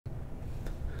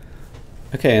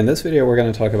Okay, in this video we're going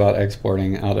to talk about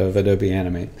exporting out of Adobe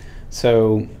Animate.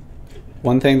 So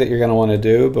one thing that you're going to want to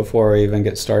do before we even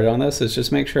get started on this is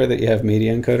just make sure that you have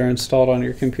Media Encoder installed on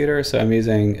your computer. So I'm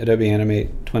using Adobe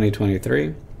Animate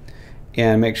 2023,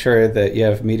 and make sure that you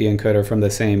have Media Encoder from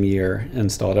the same year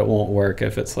installed. It won't work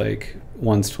if it's like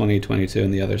one's 2022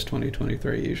 and the other's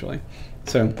 2023 usually.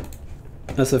 So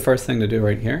that's the first thing to do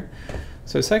right here.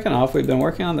 So second off, we've been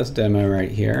working on this demo right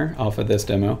here off of this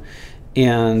demo.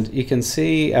 And you can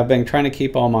see I've been trying to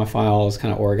keep all my files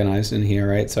kind of organized in here,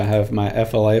 right? So I have my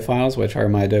FLA files, which are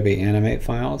my Adobe Animate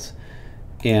files.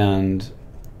 And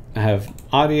I have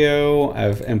audio,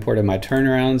 I've imported my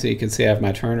turnarounds. You can see I have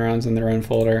my turnarounds in their own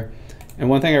folder. And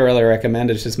one thing I really recommend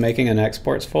is just making an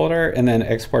exports folder and then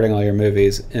exporting all your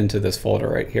movies into this folder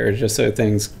right here, just so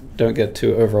things don't get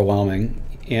too overwhelming.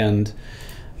 And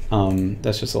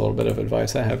that's just a little bit of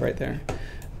advice I have right there.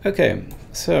 Okay,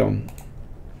 so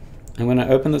I'm going to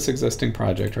open this existing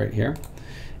project right here.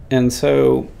 And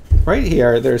so right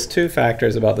here, there's two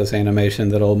factors about this animation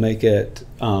that'll make it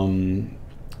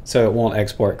so it won't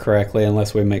export correctly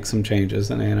unless we make some changes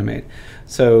in Animate.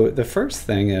 So the first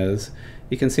thing is,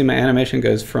 you can see my animation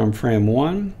goes from frame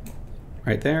 1,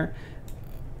 right there,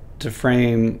 to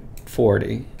frame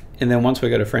 40. And then once we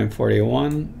go to frame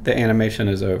 41, the animation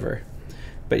is over.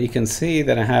 But you can see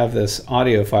that I have this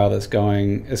audio file that's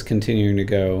continuing to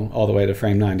go all the way to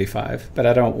frame 95, but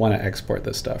I don't want to export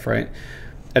this stuff, right?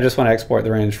 I just want to export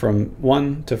the range from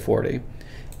 1 to 40.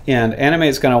 And Animate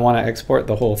is going to want to export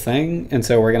the whole thing, and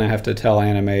so we're going to have to tell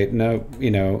Animate, no,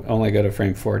 only go to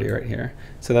frame 40 right here.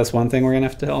 So that's one thing we're going to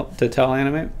have to tell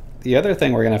Animate. The other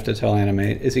thing we're going to have to tell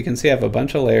Animate is you can see I have a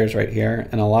bunch of layers right here,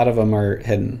 and a lot of them are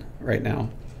hidden right now.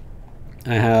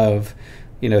 I have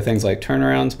things like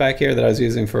turnarounds back here that I was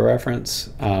using for reference,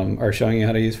 or showing you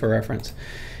how to use for reference,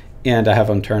 and I have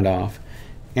them turned off.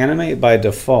 Animate by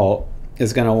default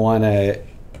is going to want to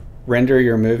render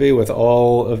your movie with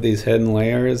all of these hidden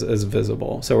layers as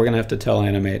visible. So we're going to have to tell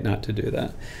Animate not to do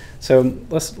that. So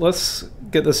let's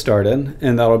get this started,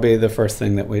 and that'll be the first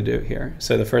thing that we do here.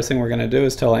 So the first thing we're going to do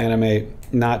is tell Animate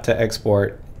not to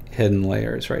export hidden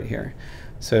layers right here.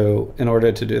 So in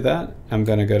order to do that, I'm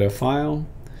going to go to File,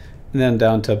 and then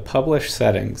down to Publish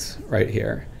Settings right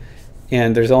here.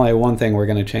 And there's only one thing we're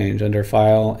going to change under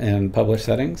File and Publish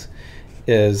Settings,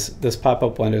 is this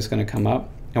pop-up window is going to come up,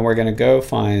 and we're going to go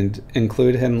find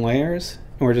Include Hidden Layers,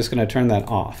 and we're just going to turn that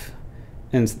off.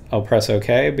 And I'll press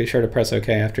OK. Be sure to press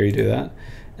OK after you do that.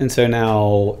 And so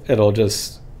now it'll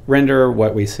just render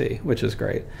what we see, which is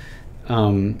great.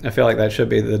 I feel like that should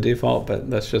be the default, but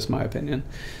that's just my opinion.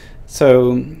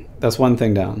 So that's one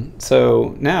thing down.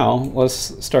 So now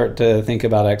let's start to think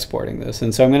about exporting this.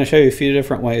 And so I'm going to show you a few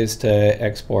different ways to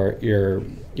export your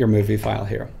movie file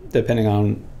here, depending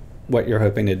on what you're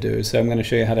hoping to do. So I'm going to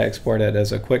show you how to export it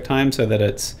as a QuickTime, so that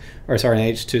it's, or sorry, an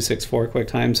H.264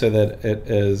 QuickTime, so that it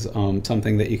is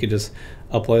something that you could just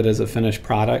upload as a finished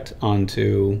product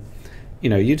onto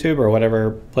YouTube or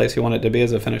whatever place you want it to be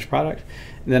as a finished product.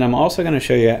 And then I'm also going to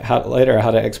show you later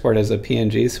how to export as a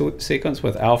PNG sequence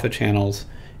with alpha channels.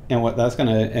 And what that's going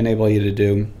to enable you to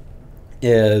do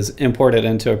is import it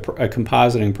into a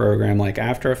compositing program like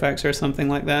After Effects or something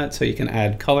like that, so you can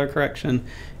add color correction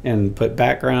and put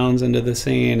backgrounds into the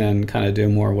scene and kind of do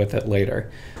more with it later.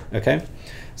 Okay,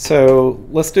 so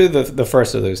let's do the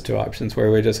first of those two options,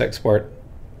 where we just export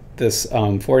this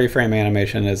 40 frame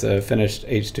animation as a finished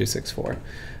H.264.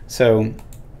 So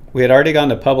we had already gone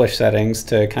to Publish Settings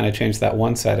to kind of change that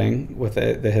one setting with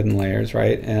the hidden layers,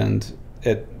 right? And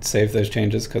it saved those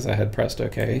changes because I had pressed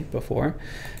OK before.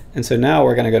 And so now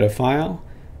we're going to go to File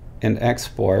and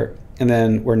Export, and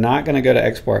then we're not going to go to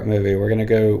Export Movie. We're going to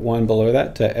go one below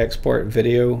that to Export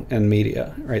Video and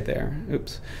Media right there.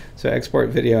 Oops. So Export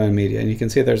Video and Media. And you can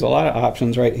see there's a lot of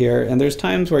options right here, and there's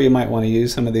times where you might want to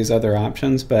use some of these other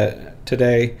options, but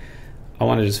today I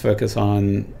want to just focus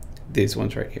on these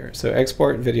ones right here. So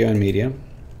Export Video and Media.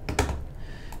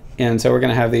 And so we're going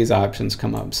to have these options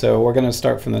come up. So we're going to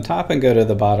start from the top and go to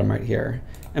the bottom right here.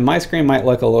 And my screen might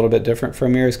look a little bit different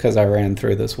from yours because I ran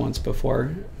through this once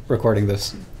before recording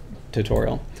this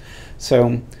tutorial.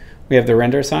 So we have the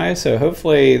render size. So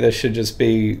hopefully this should just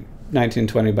be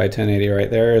 1920 by 1080 right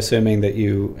there, assuming that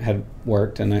you had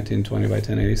worked in 1920 by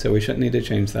 1080. So we shouldn't need to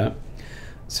change that.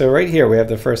 So right here we have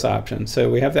the first option.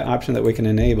 So we have the option that we can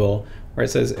enable where it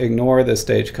says ignore the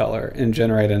stage color and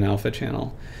generate an alpha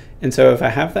channel. And so if I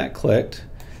have that clicked,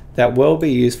 that will be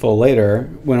useful later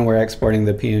when we're exporting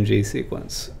the PNG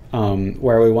sequence,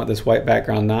 where we want this white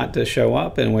background not to show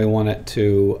up and we want it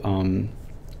to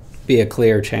be a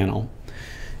clear channel.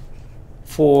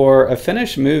 For a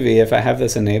finished movie, if I have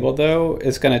this enabled though,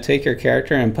 it's going to take your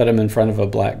character and put them in front of a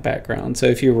black background. So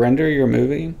if you render your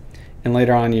movie and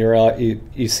later on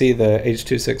you see the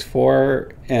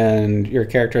H.264 and your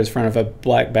character is in front of a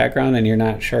black background and you're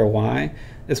not sure why,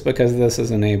 it's because this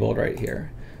is enabled right here.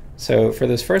 So for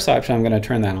this first option, I'm going to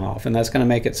turn that off, and that's going to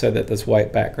make it so that this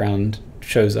white background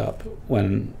shows up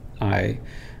when I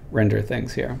render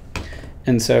things here.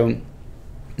 And so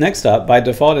next up, by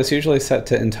default, it's usually set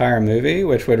to entire movie,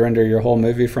 which would render your whole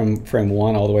movie from frame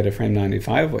 1 all the way to frame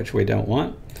 95, which we don't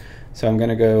want. So I'm going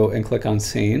to go and click on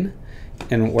Scene,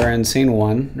 and we're in Scene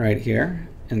 1 right here.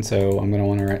 And so I'm going to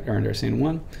want to render Scene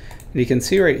 1. And you can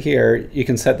see right here, you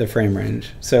can set the frame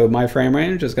range. So my frame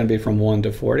range is going to be from 1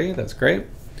 to 40. That's great.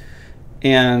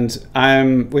 And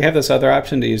we have this other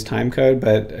option to use timecode,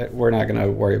 but we're not going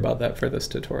to worry about that for this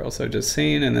tutorial. So just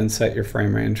Scene and then set your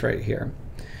frame range right here.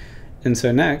 And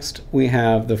so next we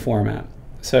have the format.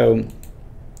 So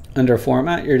under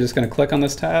format, you're just going to click on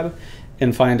this tab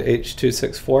and find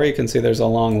H.264. You can see there's a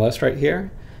long list right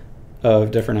here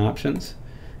of different options.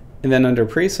 And then under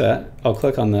preset, I'll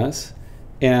click on this.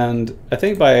 And I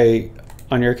think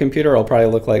on your computer, it'll probably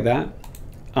look like that.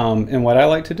 And what I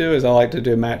like to do is I like to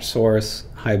do match source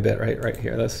high bitrate right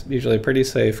here. That's usually a pretty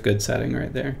safe, good setting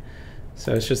right there.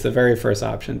 So it's just the very first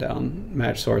option down,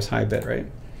 match source high bitrate.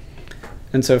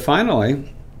 And so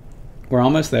finally, we're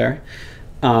almost there.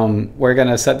 We're going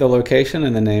to set the location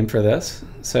and the name for this.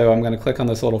 So I'm going to click on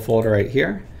this little folder right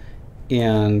here.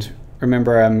 And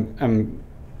remember, I'm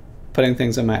putting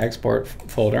things in my export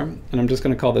folder. And I'm just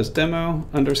going to call this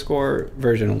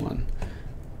demo_version1.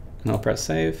 And I'll press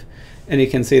save. And you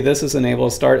can see this is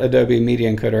enabled start Adobe Media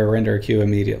Encoder render queue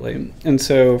immediately. And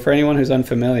so for anyone who's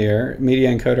unfamiliar, Media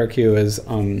Encoder queue is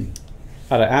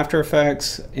out of After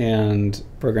Effects and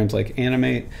programs like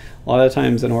Animate. A lot of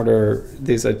times in order,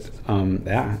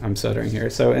 I'm stuttering here.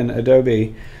 So in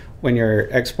Adobe, when you're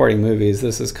exporting movies,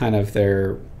 this is kind of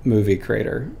their movie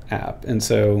creator app. And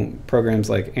so programs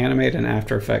like Animate and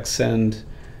After Effects send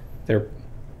their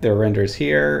renders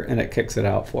here and it kicks it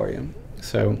out for you.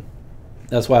 So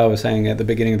that's why I was saying at the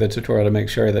beginning of the tutorial to make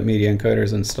sure that Media Encoder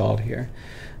is installed here.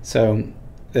 So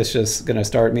it's just going to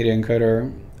start Media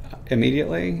Encoder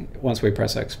immediately once we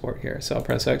press export here. So I'll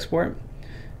press export,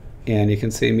 and you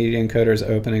can see Media Encoder is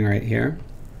opening right here.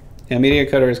 And Media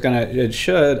Encoder is it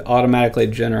should automatically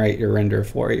generate your render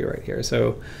for you right here.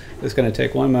 So it's going to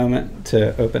take one moment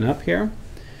to open up here,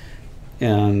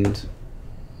 and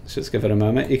let's just give it a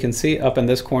moment. You can see up in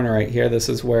this corner right here, this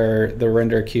is where the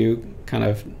render queue kind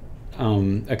of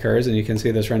occurs, and you can see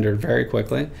this rendered very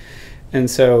quickly. And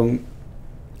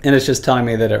it's just telling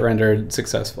me that it rendered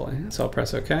successfully. So I'll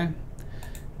press OK.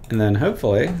 And then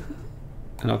hopefully,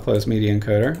 and I'll close Media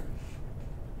Encoder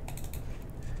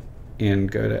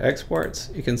and go to exports.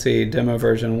 You can see demo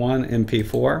version 1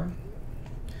 MP4.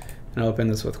 And I'll open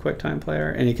this with QuickTime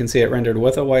Player, and you can see it rendered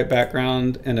with a white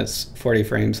background, and it's 40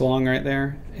 frames long right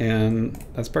there, and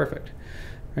that's perfect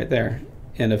right there.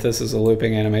 And if this is a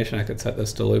looping animation, I could set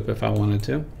this to loop if I wanted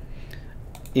to.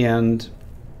 And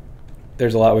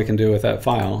there's a lot we can do with that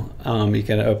file. You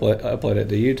can upload it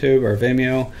to YouTube or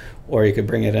Vimeo, or you could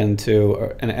bring it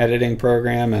into an editing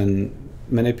program and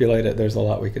manipulate it. There's a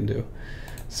lot we can do.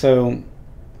 So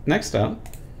next up,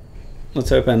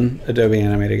 let's open Adobe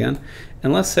Animate again.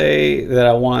 And let's say that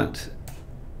I want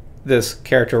this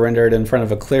character rendered in front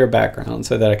of a clear background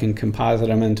so that I can composite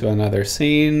them into another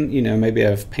scene. You know, maybe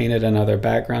I've painted another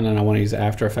background and I want to use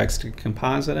After Effects to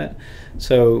composite it.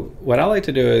 So what I like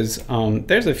to do is,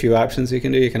 there's a few options you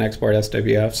can do. You can export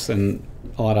SWFs and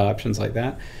a lot of options like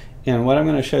that. And what I'm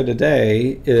going to show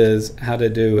today is how to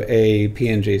do a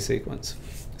PNG sequence.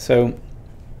 So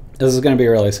this is going to be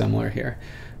really similar here.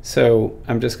 So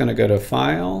I'm just going to go to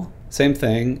File, same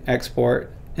thing,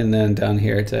 Export, and then down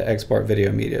here to Export Video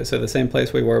Media. So the same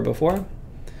place we were before.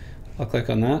 I'll click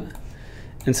on that.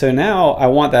 And so now I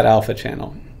want that alpha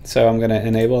channel. So I'm going to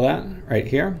enable that right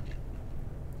here.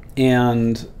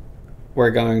 And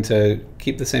we're going to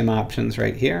keep the same options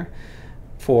right here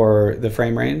for the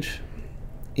frame range.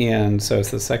 And so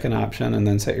it's the second option, and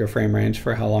then set your frame range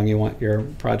for how long you want your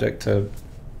project to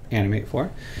animate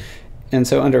for. And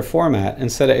so under Format,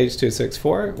 instead of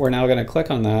H.264, we're now going to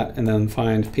click on that and then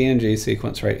find PNG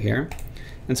sequence right here.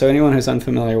 And so anyone who's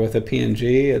unfamiliar with a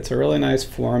PNG, it's a really nice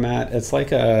format. It's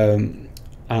like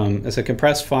it's a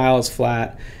compressed file, it's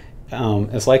flat.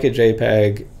 It's like a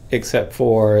JPEG, except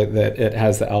for that it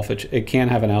has the alpha, it can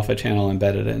have an alpha channel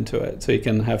embedded into it. So you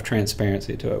can have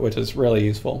transparency to it, which is really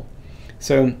useful.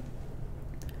 So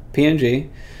PNG,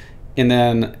 and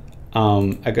then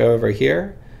I go over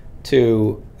here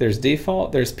to, there's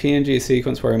default, there's PNG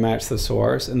sequence where we match the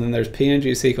source, and then there's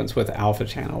PNG sequence with alpha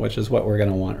channel, which is what we're going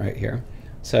to want right here.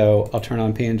 So I'll turn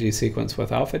on PNG sequence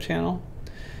with alpha channel.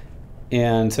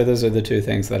 And so those are the two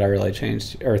things that I really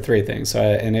changed, or three things. So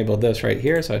I enabled this right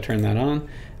here, so I turned that on.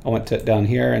 I went down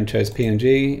here and chose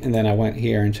PNG, and then I went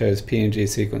here and chose PNG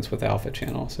sequence with alpha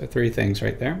channel. So three things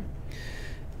right there.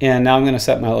 And now I'm going to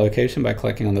set my location by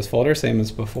clicking on this folder, same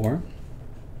as before.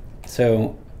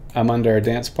 So I'm under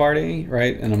Dance Party,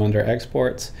 right? And I'm under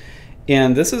Exports.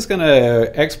 And this is going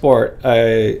to export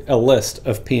a list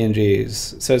of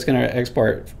PNGs. So it's going to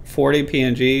export 40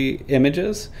 PNG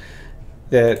images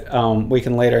that we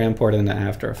can later import into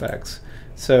After Effects.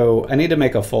 So I need to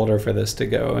make a folder for this to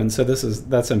go. And so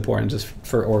that's important just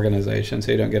for organization,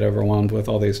 so you don't get overwhelmed with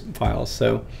all these files.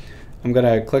 So I'm going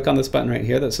to click on this button right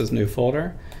here that says New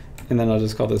Folder. And then I'll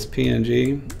just call this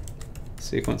PNG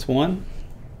Sequence 1.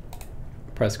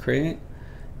 Press Create.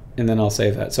 And then I'll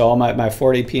save that. So all my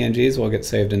 40 PNGs will get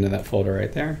saved into that folder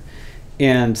right there.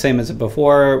 And same as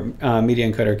before,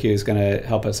 Media Encoder Q is going to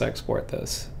help us export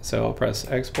this. So I'll press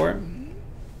Export.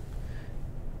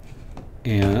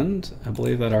 And I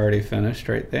believe that already finished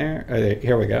right there.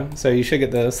 Here we go. So you should get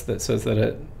this that says that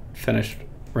it finished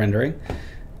rendering.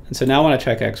 And so now when I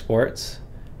check exports,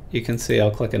 you can see, I'll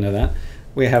click into that.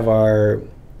 We have our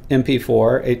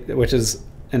MP4, which is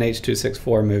an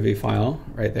H.264 movie file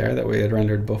right there that we had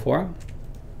rendered before.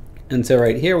 And so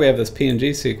right here we have this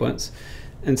PNG sequence.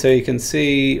 And so you can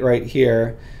see right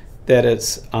here that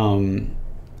it's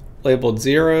labeled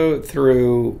 0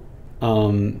 through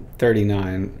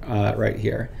 39 right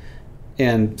here.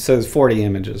 And so there's 40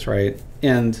 images, right?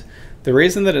 And the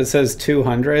reason that it says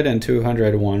 200 and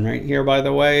 201 right here, by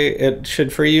the way, it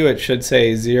should, for you, it should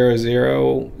say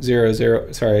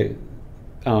 0000, sorry,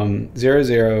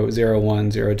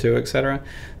 0001, 02, etc.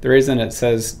 The reason it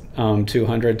says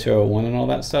 200, 201 and all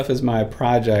that stuff is my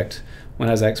project, when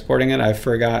I was exporting it, I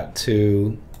forgot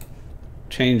to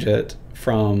change it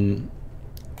from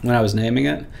when I was naming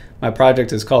it. My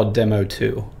project is called Demo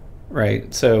 2,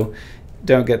 right? So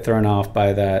don't get thrown off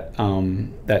by that,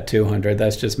 that 200.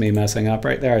 That's just me messing up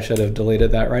right there. I should have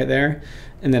deleted that right there.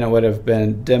 And then it would have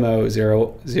been Demo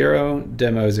 00,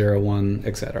 Demo 01,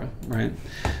 etc., right?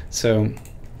 So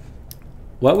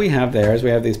what we have there is we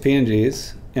have these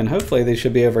PNGs, and hopefully they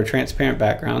should be over transparent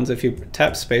backgrounds. If you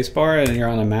tap spacebar and you're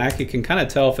on a Mac, you can kind of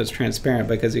tell if it's transparent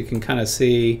because you can kind of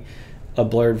see a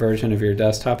blurred version of your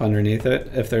desktop underneath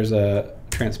it if there's a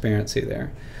transparency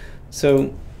there.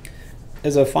 So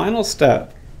as a final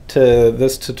step to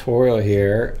this tutorial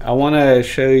here, I want to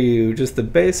show you just the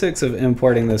basics of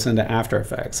importing this into After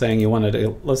Effects, saying you wanted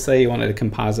to, let's say you wanted to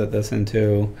composite this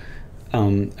into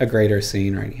a greater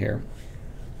scene right here.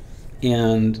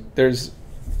 And there's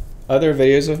other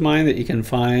videos of mine that you can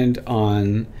find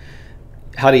on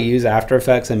how to use After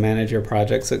Effects and manage your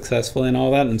project successfully and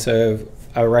all that. And so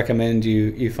I recommend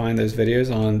you find those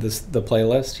videos on the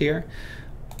playlist here.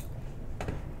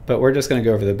 But we're just going to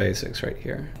go over the basics right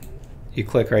here. You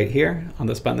click right here on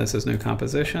this button that says New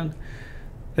Composition.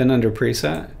 Then under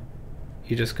Preset,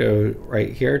 you just go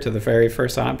right here to the very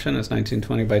first option. It's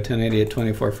 1920 by 1080 at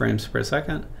 24 frames per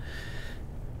second.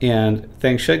 And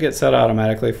things should get set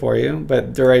automatically for you,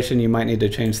 but duration, you might need to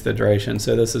change the duration.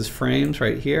 So this is frames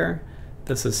right here.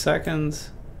 This is seconds,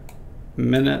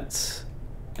 minutes,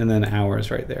 and then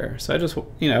hours right there. So I just,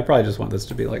 I probably just want this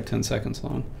to be like 10 seconds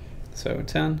long. So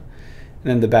 10, and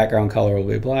then the background color will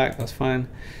be black, that's fine.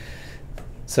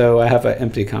 So I have an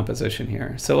empty composition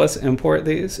here. So let's import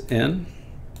these in.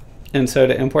 And so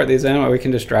to import these in, we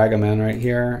can just drag them in right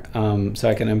here. So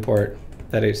I can import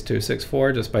that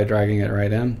H.264 just by dragging it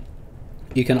right in.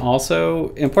 You can also,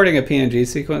 importing a PNG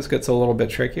sequence gets a little bit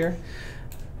trickier.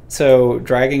 So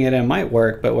dragging it in might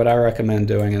work, but what I recommend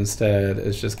doing instead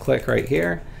is just click right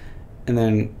here and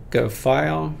then go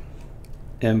File,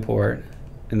 Import,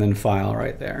 and then File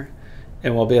right there.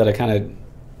 And we'll be able to kind of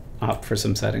opt for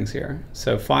some settings here.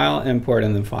 So File, Import,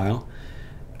 and then File.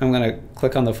 I'm going to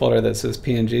click on the folder that says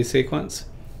PNG sequence,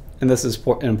 and this is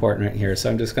important right here. So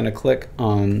I'm just going to click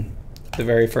on the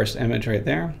very first image right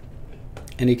there,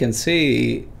 and you can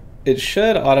see it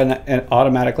should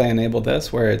automatically enable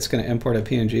this where it's going to import a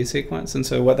PNG sequence. And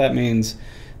so what that means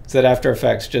is that After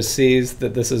Effects just sees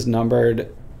that this is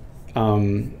numbered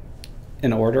in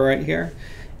order right here,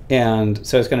 and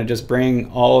so it's going to just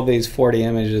bring all of these 40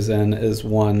 images in as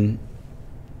one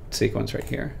sequence right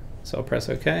here. So I'll press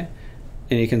OK,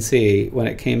 and you can see when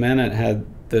it came in, it had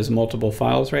those multiple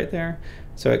files right there,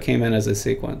 so it came in as a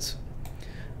sequence.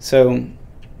 So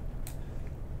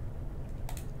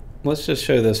let's just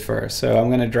show this first. So I'm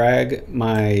going to drag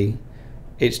my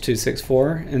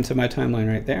H.264 into my timeline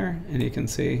right there, and you can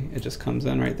see it just comes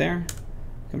in right there.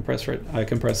 I can press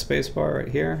spacebar right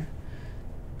here,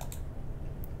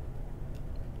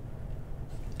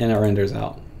 and it renders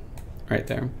out right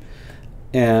there.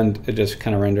 And it just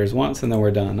kind of renders once, and then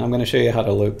we're done. I'm going to show you how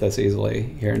to loop this easily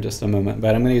here in just a moment,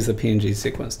 but I'm going to use the PNG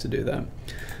sequence to do that.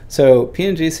 So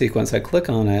PNG sequence, I click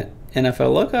on it, and if I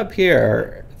look up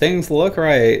here, things look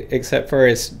right, except for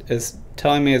it's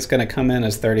telling me it's going to come in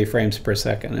as 30 frames per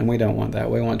second, and we don't want that.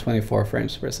 We want 24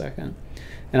 frames per second.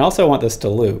 And also want this to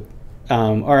loop.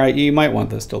 Or you might want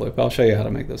this to loop. I'll show you how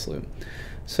to make this loop.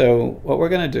 So what we're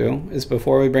going to do is,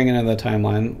 before we bring it into the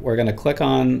timeline, we're going to click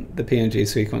on the PNG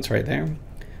sequence right there, and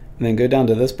then go down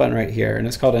to this button right here, and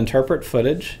it's called Interpret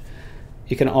Footage.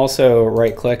 You can also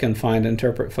right-click and find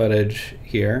Interpret Footage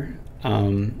here,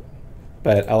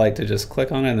 but I like to just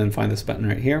click on it and then find this button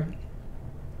right here,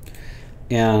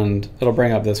 and it'll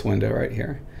bring up this window right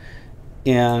here.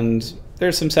 And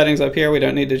there's some settings up here we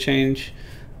don't need to change.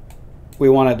 We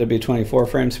want it to be 24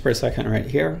 frames per second right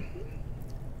here.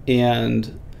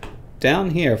 And down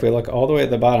here, if we look all the way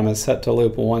at the bottom, it's set to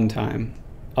loop 1 time.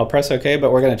 I'll press OK,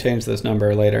 but we're going to change this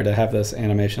number later to have this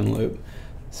animation loop.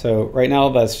 So right now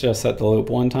that's just set to loop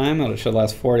 1 time. That should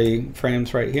last 40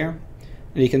 frames right here.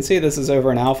 And you can see this is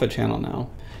over an alpha channel now.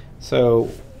 So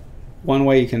one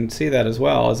way you can see that as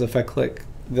well is if I click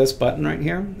this button right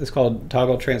here. It's called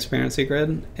Toggle Transparency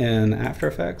Grid in After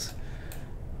Effects.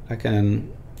 I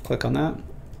can click on that,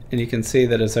 and you can see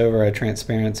that it's over a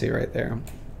transparency right there.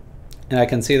 And I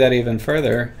can see that even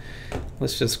further.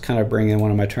 Let's just kind of bring in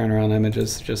one of my turnaround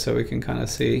images just so we can kind of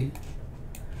see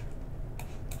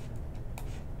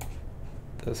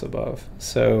this above.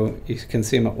 So you can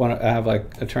see I have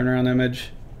like a turnaround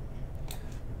image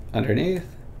underneath,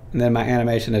 and then my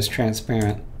animation is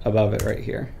transparent above it right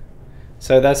here.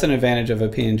 So that's an advantage of a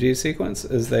PNG sequence,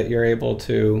 is that you're able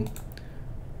to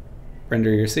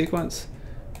render your sequence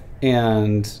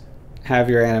and have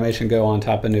your animation go on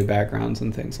top of new backgrounds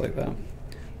and things like that.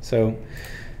 So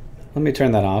let me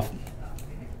turn that off.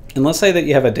 And let's say that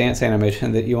you have a dance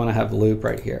animation that you want to have loop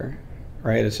right here,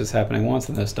 right? It's just happening once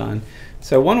and it's done.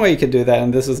 So one way you could do that,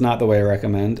 and this is not the way I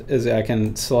recommend, is I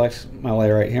can select my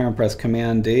layer right here and press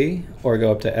Command D, or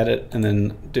go up to Edit and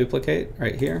then Duplicate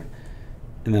right here,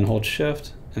 and then hold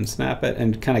Shift and snap it,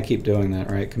 and kind of keep doing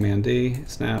that, right? Command D,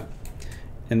 snap,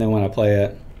 and then when I play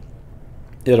it,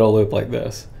 it'll loop like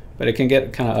this. But it can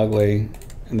get kind of ugly,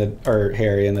 or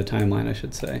hairy in the timeline, I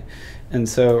should say. And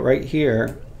so right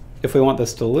here, if we want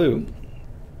this to loop,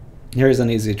 here's an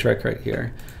easy trick right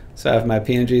here. So I have my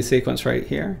PNG sequence right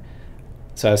here.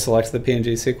 So I select the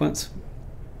PNG sequence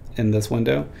in this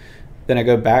window. Then I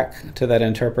go back to that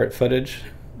Interpret Footage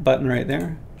button right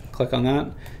there, click on that.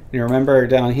 And you remember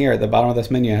down here at the bottom of this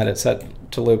menu, I had it set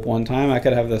to loop 1 time. I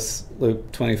could have this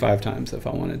loop 25 times if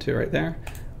I wanted to right there.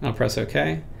 And I'll press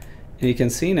OK. And you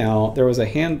can see now there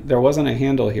wasn't a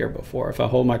handle here before. If I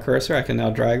hold my cursor, I can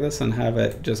now drag this and have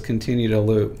it just continue to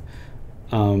loop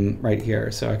right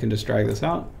here. So I can just drag this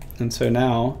out. And so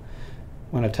now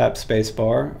when I tap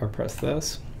spacebar or press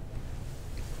this,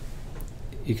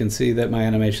 you can see that my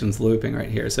animation's looping right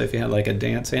here. So if you had like a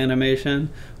dance animation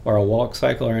or a walk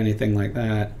cycle or anything like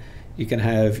that, you can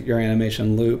have your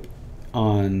animation loop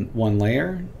on 1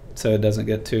 layer so it doesn't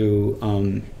get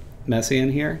too messy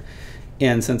in here.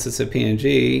 And since it's a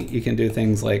PNG, you can do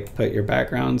things like put your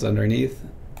backgrounds underneath.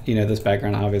 You know, this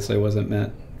background obviously wasn't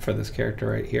meant for this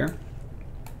character right here.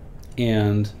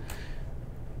 And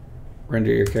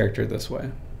render your character this way.